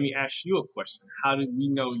 "Rhea, let me ask you a question. How did we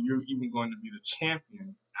know you're even going to be the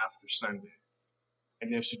champion after Sunday?" And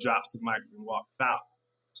then she drops the mic and walks out.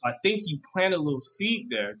 So I think you plant a little seed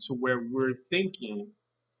there to where we're thinking,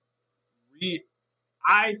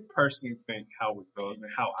 I personally think how it goes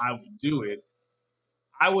and how I would do it.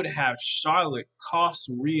 I would have Charlotte cost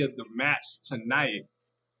Rhea the match tonight,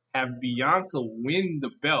 have Bianca win the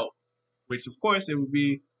belt, which of course it would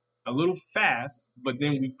be a little fast, but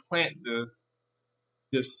then we plant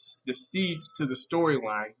the seeds to the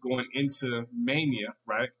storyline going into Mania,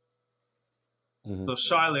 right? Hmm. So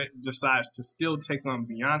Charlotte decides to still take on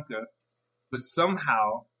Bianca, but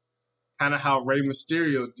somehow, kind of how Rey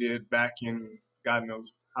Mysterio did back in God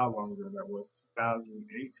knows how long ago that was,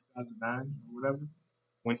 2008, 2009, or whatever,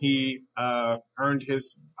 when he earned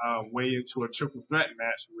his way into a triple threat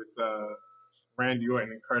match with Randy Orton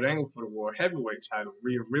and Kurt Angle for the World Heavyweight title.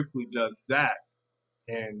 Rhea Ripley does that,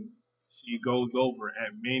 and she goes over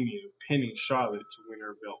at Mania, pinning Charlotte to win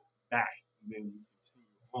her belt back, and then you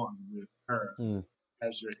continue on with her Mm.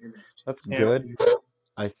 as your NXT That's good. champion.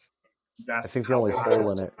 I th I That's think the how only I.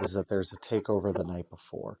 hole in it is that there's a takeover the night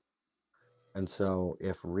before. And so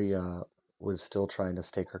if Rhea was still trying to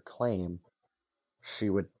stake her claim, she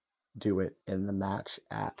would do it in the match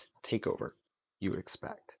at Takeover, you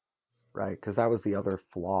expect, right? Because that was the other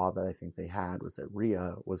flaw that I think they had, was that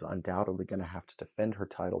Rhea was undoubtedly going to have to defend her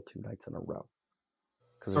title 2 nights in a row.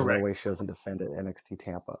 Because there's no Correct. way she doesn't defend at NXT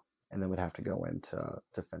Tampa and then would have to go into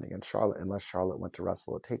defend against Charlotte unless Charlotte went to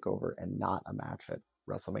wrestle a Takeover and not a match at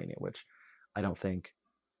WrestleMania, which I don't think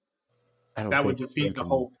I don't That would think they defeat the can.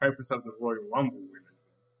 whole purpose of the Royal Rumble winner,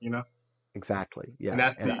 you know? Exactly. And Yeah.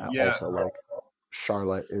 that's And the, also, yes. like,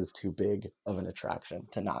 Charlotte is too big of an attraction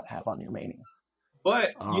to not have on your Mania.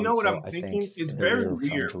 But you know what So I'm I think thinking? It's they're very either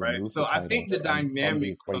trying weird, to right? remove the So I title think the from the dynamic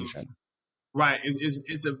of, equation. right,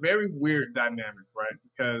 is a very weird dynamic, right?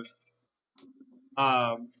 Because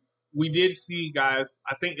um, we did see guys,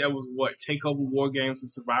 I think that was what, Takeover War Games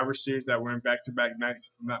and Survivor Series that were in back to back nights,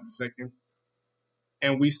 if I'm not mistaken.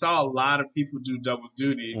 And we saw a lot of people do double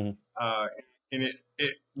duty, Mhm. uh, and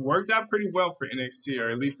it worked out pretty well for NXT, or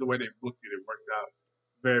at least the way they booked it, it worked out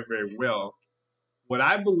very, very well. What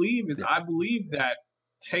I believe is, Yeah. I believe that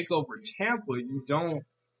Takeover Tampa,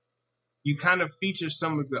 you kind of feature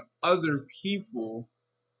some of the other people,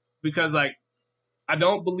 because like I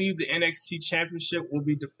don't believe the NXT Championship will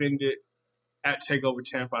be defended at Takeover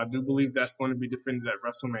Tampa. I do believe that's going to be defended at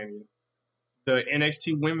WrestleMania. The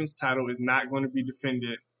NXT Women's title is not going to be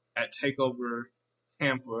defended at Takeover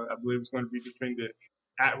Tampa. I believe it's going to be defended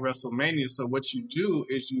at WrestleMania. So what you do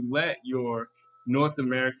is you let your North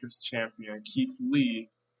America's champion Keith Lee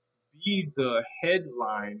be the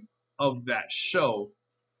headline of that show,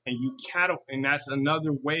 and and that's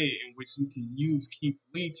another way in which you can use Keith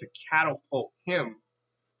Lee to catapult him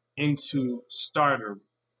into stardom.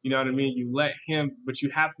 You know what I mean? You let him, but you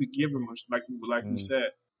have to give him, like you Mm.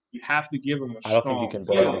 said, you have to give him a I don't think you strong can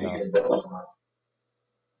build it enough. feeling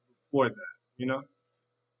for that. You know,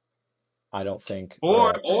 I don't think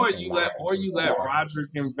or that or in you let lapping or those you two let titles. Roderick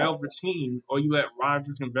and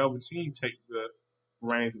Velveteen take the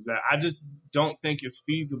reins of that. I just don't think it's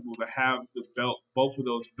feasible to have both of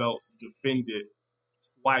those belts defended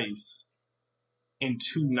twice in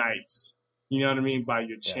 2 nights. You know what I mean? By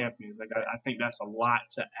your Yeah. champions. Like I think that's a lot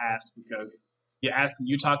to ask, because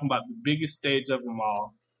you're talking about the biggest stage of them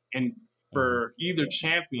all, and Hmm. for either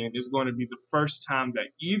champion, it's going to be the first time that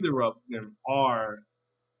either of them are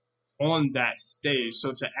on that stage.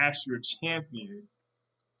 So to ask your champion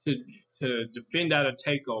to to defend at a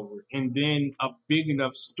takeover, and then a big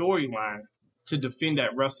enough storyline to defend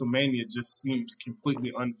at WrestleMania, just seems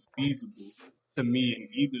completely unfeasible to me in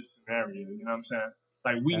either scenario. You know what I'm saying?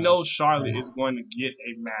 Like we Yeah. know Charlotte is going to get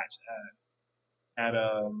a match at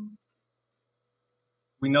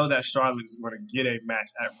we know that Charlotte is going to get a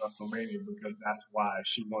match at WrestleMania, because that's why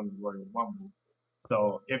she won the Royal Rumble.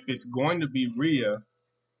 So if it's going to be Rhea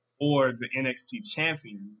or the NXT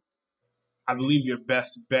champion, I believe your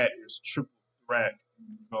best bet is triple threat.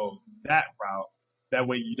 You go that route. That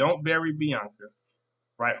way you don't bury Bianca,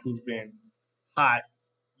 right, who's been hot.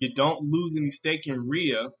 You don't lose any stake in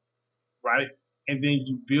Rhea, right? And then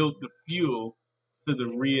you build the fuel to the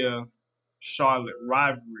Rhea Charlotte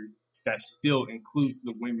rivalry that still includes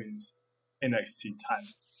the women's NXT title.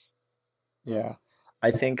 Yeah. I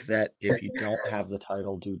think that if you don't have the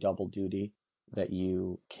title do double duty, that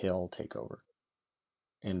you kill Takeover.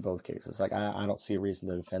 in both cases. Like I don't see a reason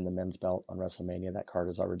to defend the men's belt on WrestleMania. That card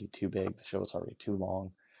is already too big. The show is already too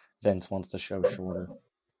long. Vince wants the show shorter.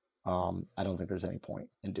 I don't think there's any point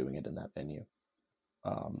in doing it in that venue.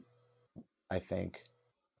 Um, I think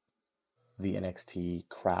the NXT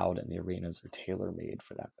crowd and the arenas are tailor made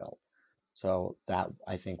for that belt. So that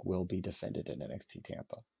I think will be defended in NXT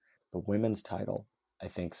Tampa. The women's title, I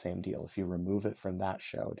think same deal. If you remove it from that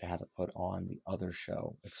show to have it put on the other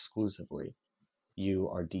show exclusively, you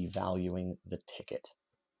are devaluing the ticket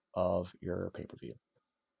of your pay-per-view.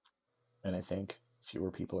 And I think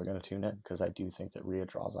fewer people are going to tune in because I do think that Rhea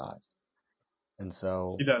draws eyes. And He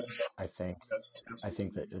so does. I think Yes, I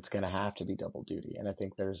think absolutely. that it's going to have to be double duty. And I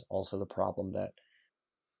think there's also the problem that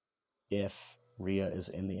if Rhea is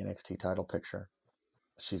in the NXT title picture,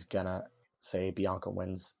 she's gonna say Bianca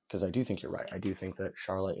wins because I do think you're right. I do think that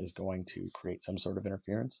Charlotte is going to create some sort of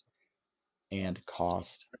interference and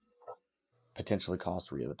potentially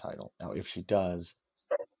cost Rhea the title. Now, if she does,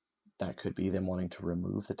 that could be them wanting to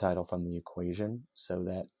remove the title from the equation so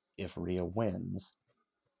that if Rhea wins,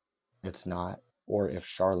 it's not, or if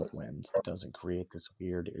Charlotte wins, it doesn't create this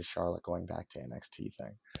weird is Charlotte going back to NXT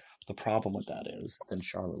thing. The problem with that is then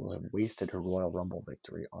Charlotte will have wasted her Royal Rumble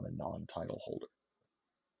victory on a non-title holder.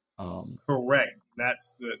 Um, Correct.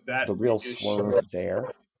 the That's the real issue.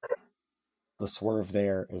 swerve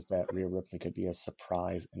there is that Rhea Ripley could be a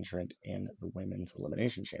surprise entrant in the women's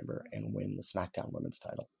elimination chamber and win the SmackDown women's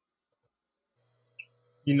title.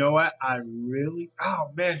 You know what?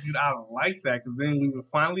 Oh man, dude, I like that because then we would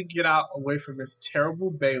finally get out away from this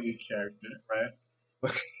terrible Bailey character, right?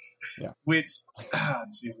 Yeah. Which,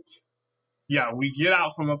 Jesus. Yeah, we get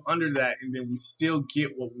out from up under that, and then we still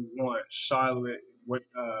get what we want. Charlotte,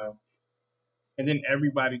 and then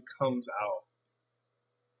everybody comes out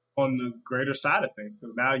on the greater side of things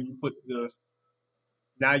because now you put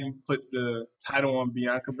the title on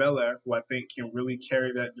Bianca Belair, who I think can really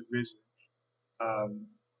carry that division um,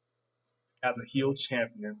 as a heel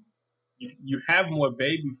champion. You have more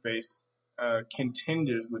babyface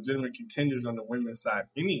contenders, legitimate contenders on the women's side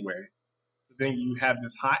anyway. So then you have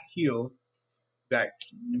this hot heel that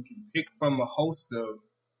you can pick from a host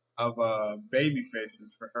of baby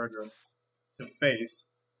faces for her to face,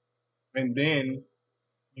 and then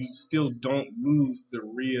you still don't lose the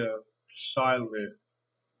Rhea Charlotte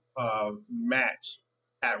match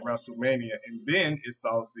at WrestleMania, and then it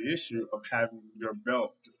solves the issue of having your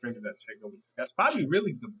belt defended at Takeover. That's probably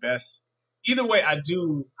really the best. Either way, I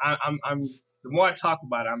do. I'm. The more I talk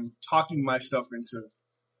about it, I'm talking myself into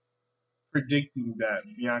predicting that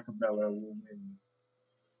Bianca Belair will win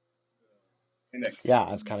the Yeah,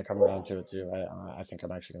 NXT. I've kind of come around to it too. I think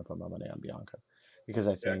I'm actually going to put my money on Bianca because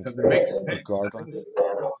I Yeah, think because it makes sense. I think it regardless,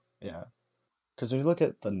 makes sense. yeah, because when you look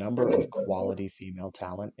at the number of quality female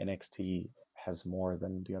talent, NXT has more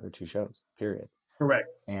than the other two shows, period. Correct.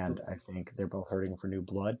 And Correct. I think they're both hurting for new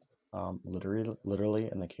blood. Literally,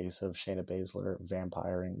 in the case of Shayna Baszler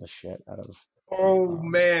vampiring the shit out of Oh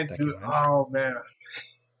man, Becky dude. Lynch, Oh man.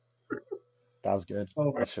 that was good.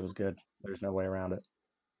 Oh man. That shit was good. There's no way around it.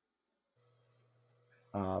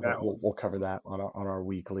 That But we'll was. cover that on our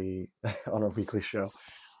weekly on our weekly show.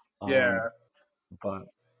 Um, Yeah. but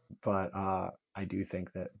I do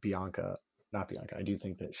think that not Bianca, I do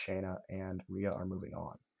think that Shayna and Rhea are moving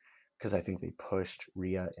on because I think they pushed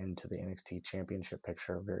Rhea into the NXT Championship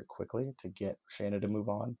picture very quickly to get Shayna to move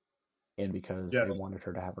on, and because they Yes. wanted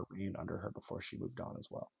her to have a reign under her before she moved on as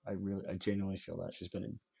well. I genuinely feel that she's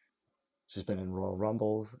been in Royal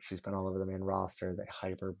Rumbles, she's been all over the main roster. They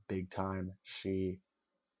hype her big time. She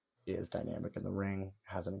is dynamic in the ring,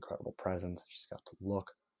 has an incredible presence. She's got the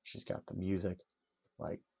look, she's got the music.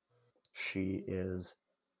 Like she is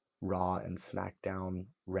Raw and SmackDown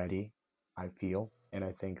ready, I feel. And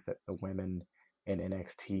I think that the women in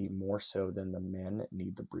NXT, more so than the men,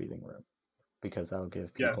 need the breathing room because that'll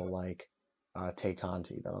give people Yes. like Tay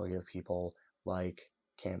Conti, that'll give people like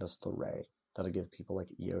Candice LeRae, that'll give people like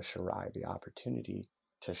Io Shirai the opportunity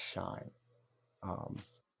to shine. Um,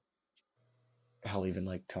 Hell, even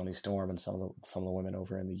like Tony Storm and some of the women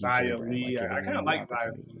over in the UK Zaya brand, like Lee. I giving kind them of the like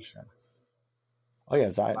Zaya opportunity to Lee. shine. Oh yeah,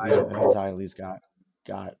 Zaya I Lee. think Xia Li's got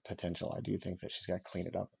potential. I do think that she's got to clean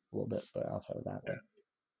it up a little bit, but outside of that, Yeah. like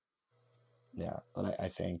yeah. But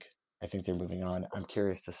I think they're moving on. I'm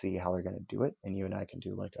curious to see how they're gonna do it, and you and I can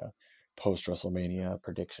do like a post WrestleMania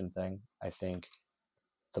prediction thing. I think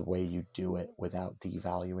the way you do it without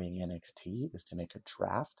devaluing NXT is to make a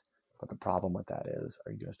draft. But the problem with that is,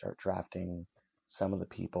 are you gonna start drafting some of the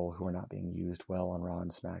people who are not being used well on Raw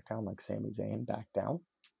and SmackDown, like Sami Zayn, back down?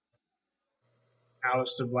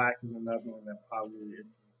 Aleister Black is another one that probably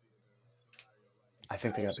I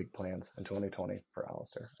think they got big plans in 2020 for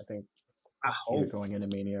Alistair. I think I either hope. going into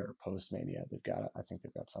Mania or post Mania, I think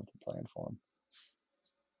they've got something planned for him.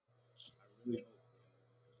 I really hope so.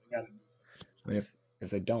 They got to do I mean, if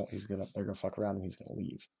they don't, they're gonna fuck around and he's gonna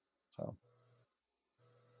leave. So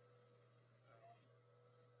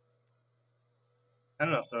I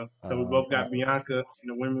don't know. So we both got Bianca in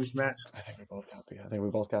the women's match. I think we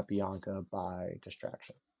both got Bianca by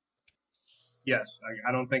distraction. Yes,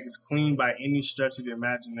 I don't think it's clean by any stretch of the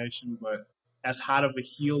imagination, but as hot of a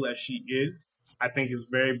heel as she is, I think it's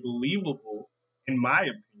very believable, in my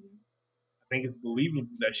opinion. I think it's believable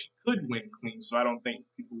that she could win clean, so I don't think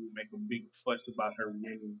people will make a big fuss about her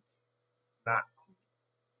winning not clean.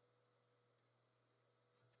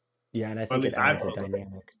 Yeah, and I Or at think it least I adds a feel.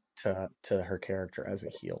 dynamic to her character as a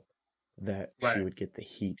heel that she Right. would get the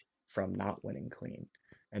heat from not winning clean,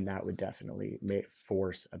 and that would definitely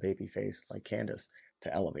force a babyface like Candice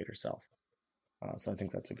to elevate herself. So I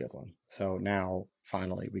think that's a good one. So now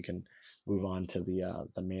finally we can move on to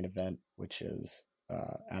the main event, which is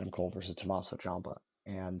Adam Cole versus Tommaso Ciampa,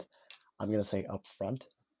 and I'm gonna say up front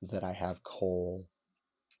that I have Cole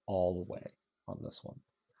all the way on this one.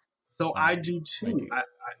 So I do I too. do.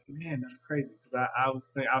 Man, that's crazy because I was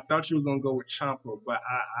saying I thought you were gonna go with Ciampa, but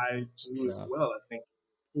I do as Yeah, well. I think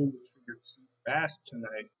you pulled the trigger too fast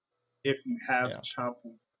tonight if you have yeah,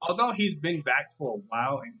 Ciampa. Although he's been back for a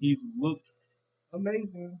while and he's looked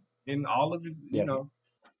amazing in all of his, yeah,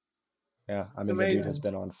 yeah. I mean, the dude has amazing.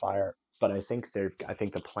 been on fire, but I think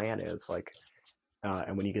the plan is like,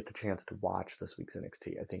 and when you get the chance to watch this week's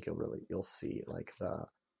NXT, I think you'll see like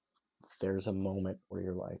there's a moment where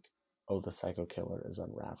you're like, oh, the Psycho Killer is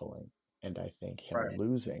unraveling. And I think him Right.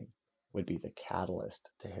 losing would be the catalyst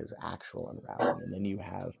to his actual unraveling. And then you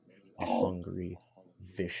have a hungry,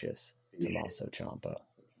 vicious Tommaso Ciampa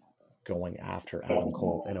going after Adam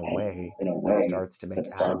Cole in a way that starts to make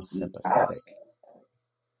Adam sympathetic.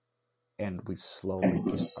 And we slowly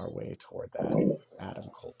get our way toward that Adam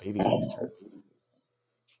Cole babyface turn.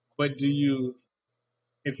 But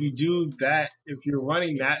if you do that, if you're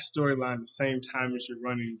running that storyline the same time as you're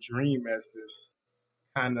running Dream as this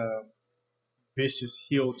kind of vicious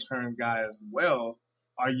heel turn guy as well,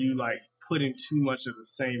 are you like putting too much of the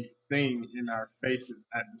same thing in our faces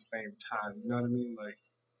at the same time? You know what I mean? Like,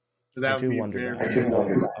 so I that would do be wonder very, that very.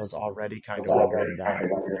 because I was already kind of wondering that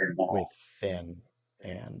with Finn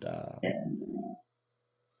and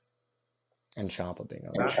Ciampa being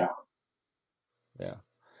on there. Yeah.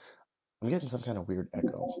 I'm getting some kind of weird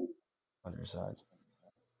echo on your side,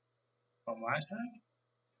 On my side?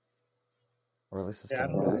 or at least it's Yeah, I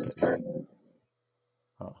coming don't know. back at me.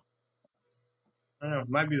 Huh. I don't know. It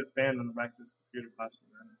might be the fan on the back of this computer,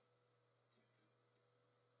 possibly.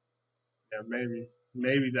 Yeah,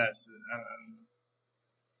 maybe that's it. I don't know.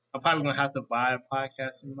 I'm probably gonna have to buy a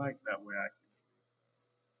podcasting mic that way I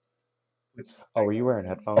can. Oh, were you wearing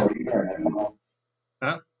headphones?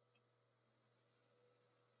 Huh?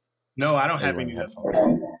 No, I don't Are you have wearing any headphones?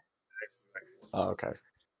 headphones. Oh, okay.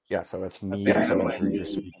 Yeah, so it's I me think I coming might. through your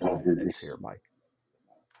speaker into your mic.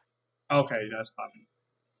 Okay, that's probably.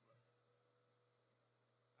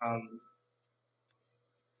 Um,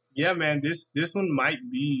 yeah, man, this one might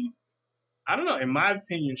be. I don't know. In my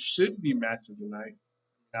opinion, should be match of the night.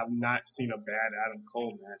 I've not seen a bad Adam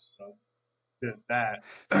Cole match, so there's that.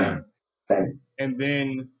 Same. And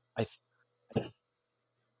then I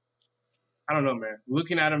I don't know, man.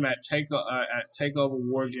 Looking at him at Takeover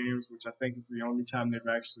War Games, which I think is the only time they've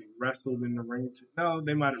actually wrestled in the ring. No,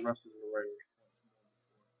 they might have wrestled in the ring,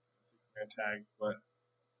 tag, but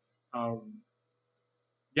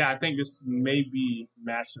yeah, I think this may be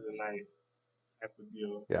match of the night type of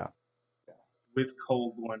deal yeah. with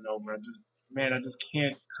Cole going over. I just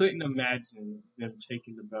couldn't imagine them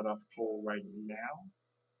taking the belt off Cole right now.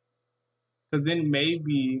 Because then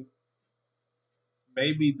maybe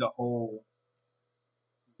the whole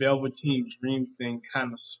Velveteen Dream thing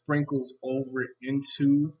kind of sprinkles over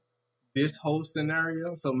into this whole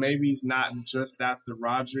scenario. So maybe he's not just after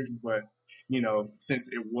Roderick, but since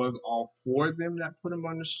it was all four of them that put him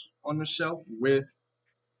on the shelf with,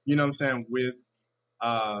 what I'm saying, with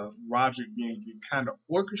Roderick being the kind of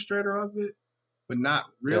orchestrator of it, but not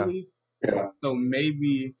Yeah. really. So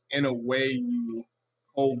maybe in a way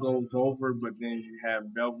Cole goes over, but then you have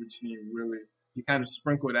Velveteen really, you kind of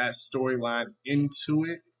sprinkle that storyline into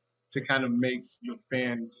it to kind of make your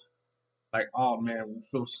fans like, oh man, we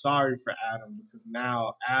feel sorry for Adam because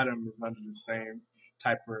now Adam is under the same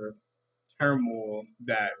type of turmoil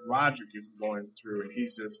that Roderick is going through, and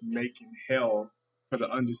he's just making hell for the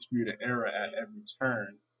Undisputed Era at every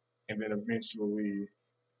turn. And then eventually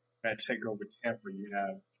at Takeover Tampa, you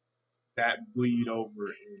have that bleed over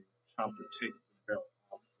and Ciampa take the belt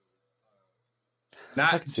off.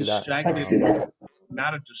 I Not can see that. distracted,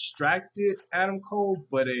 not a distracted Adam Cole,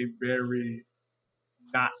 but a very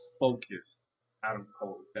not focused Adam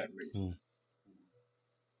Cole, if that makes Hmm. sense.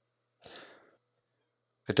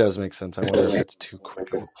 It does make sense. I wonder if it's too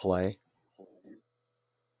quick of a play.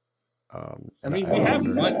 I And mean, I we have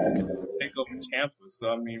wonder if months we to can. take over Tampa,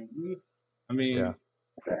 so I Yeah, mean,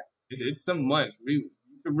 it's some months. We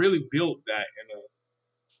could really build that in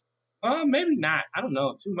a. Maybe not. I don't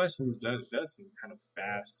know. 2 months does seem kind of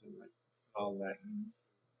fast and like all that.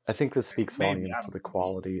 I think this speaks Maybe volumes I to don't the know.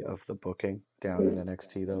 quality of the booking down in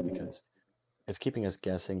NXT though, because it's keeping us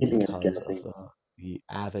guessing because of the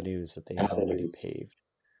avenues that they have already paved.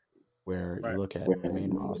 Where you Right. look at the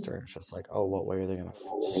main roster, and it's just like, oh, what way are they going to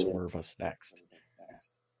swerve us next?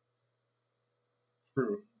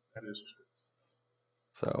 True. That is true.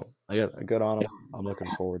 So I got good on them. I'm looking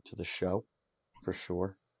forward to the show for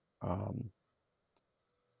sure. Um,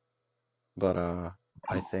 but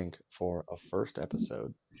I think for a first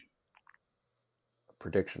episode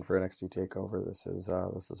prediction for NXT Takeover, this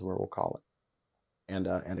is where we'll call it, and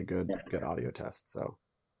a good audio test. So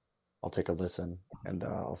I'll take a listen and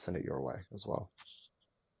I'll send it your way as well.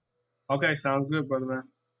 Okay, sounds good, brother man.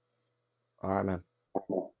 All right, man.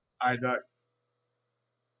 All right, Doc.